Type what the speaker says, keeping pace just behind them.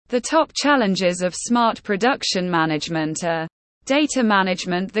The top challenges of smart production management are data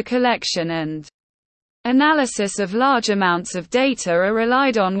management. The collection and analysis of large amounts of data are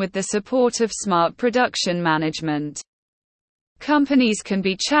relied on with the support of smart production management. Companies can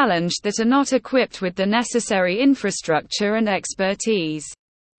be challenged that are not equipped with the necessary infrastructure and expertise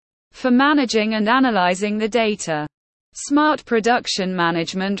for managing and analyzing the data. Smart production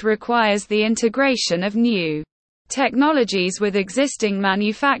management requires the integration of new technologies with existing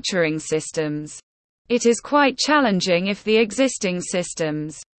manufacturing systems. It is quite challenging if the existing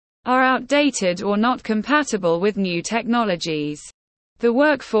systems are outdated or not compatible with new technologies. The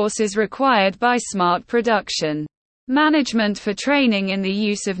workforce is required by smart production management for training in the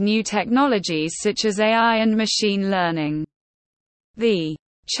use of new technologies such as AI and machine learning. The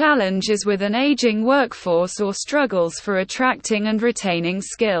challenge is with an aging workforce or struggles for attracting and retaining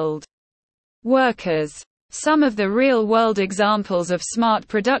skilled workers. Some of the real-world examples of smart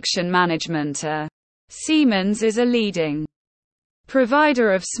production management are: Siemens is a leading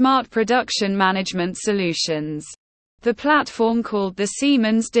provider of smart production management solutions. The platform, called the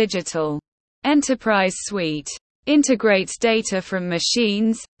Siemens Digital Enterprise Suite, integrates data from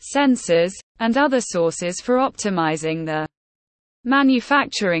machines, sensors, and other sources for optimizing the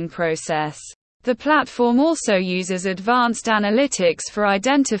manufacturing process. The platform also uses advanced analytics for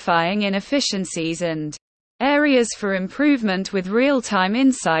identifying inefficiencies and areas for improvement, with real-time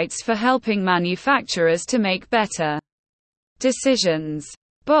insights for helping manufacturers to make better decisions.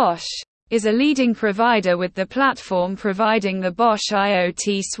 Bosch is a leading provider, with the platform providing the Bosch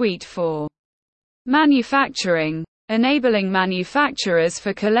IoT suite for manufacturing, enabling manufacturers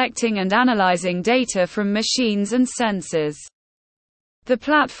for collecting and analyzing data from machines and sensors. The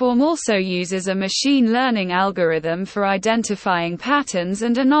platform also uses a machine learning algorithm for identifying patterns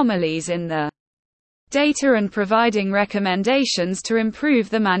and anomalies in the data and providing recommendations to improve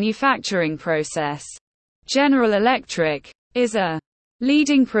the manufacturing process. General Electric is a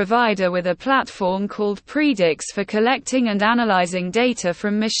leading provider with a platform called Predix for collecting and analyzing data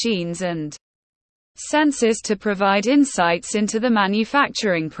from machines and sensors to provide insights into the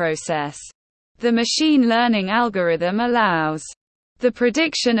manufacturing process. The machine learning algorithm allows the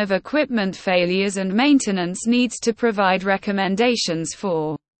prediction of equipment failures and maintenance needs to provide recommendations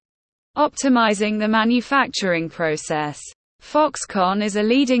for optimizing the manufacturing process. Foxconn is a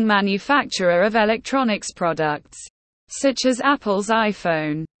leading manufacturer of electronics products, such as Apple's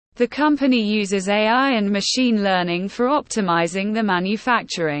iPhone. The company uses AI and machine learning for optimizing the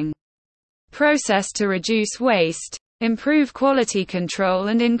manufacturing process to reduce waste, improve quality control,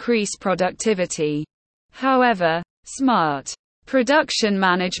 and increase productivity. However, smart production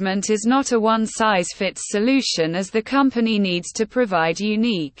management is not a one-size-fits solution, as the company needs to provide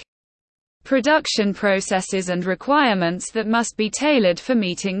unique production processes and requirements that must be tailored for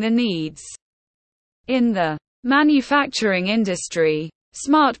meeting the needs. In the manufacturing industry,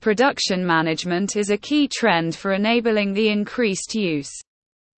 smart production management is a key trend for enabling the increased use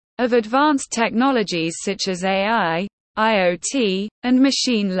of advanced technologies such as AI, IoT, and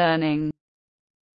machine learning.